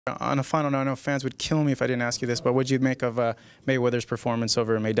On a final note, I know fans would kill me if I didn't ask you this, but what did you make of Mayweather's performance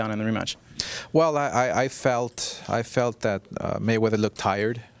over Maidana in the rematch? Well, I felt that Mayweather looked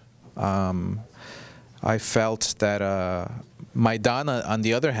tired. I felt that Maidana, on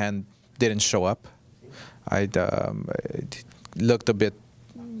the other hand, didn't show up. It looked a bit,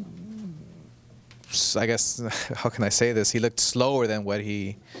 I guess, how can I say this? He looked slower than what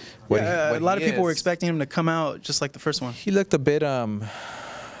he. A lot of people were expecting him to come out just like the first one. He looked a bit,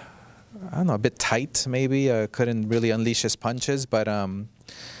 I don't know, a bit tight maybe. Couldn't really unleash his punches, but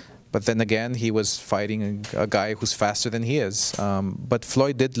then again, he was fighting a guy who's faster than he is. But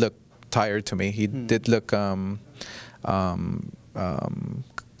Floyd did look tired to me. He did look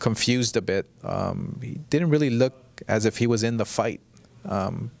confused a bit. He didn't really look as if he was in the fight,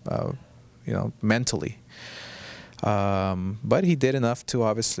 you know, mentally. But he did enough to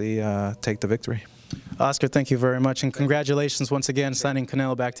obviously take the victory. Oscar, thank you very much, and congratulations once again signing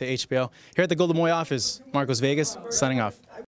Canelo back to HBO. Here at the Golden Boy office, Marcos Villegas signing off.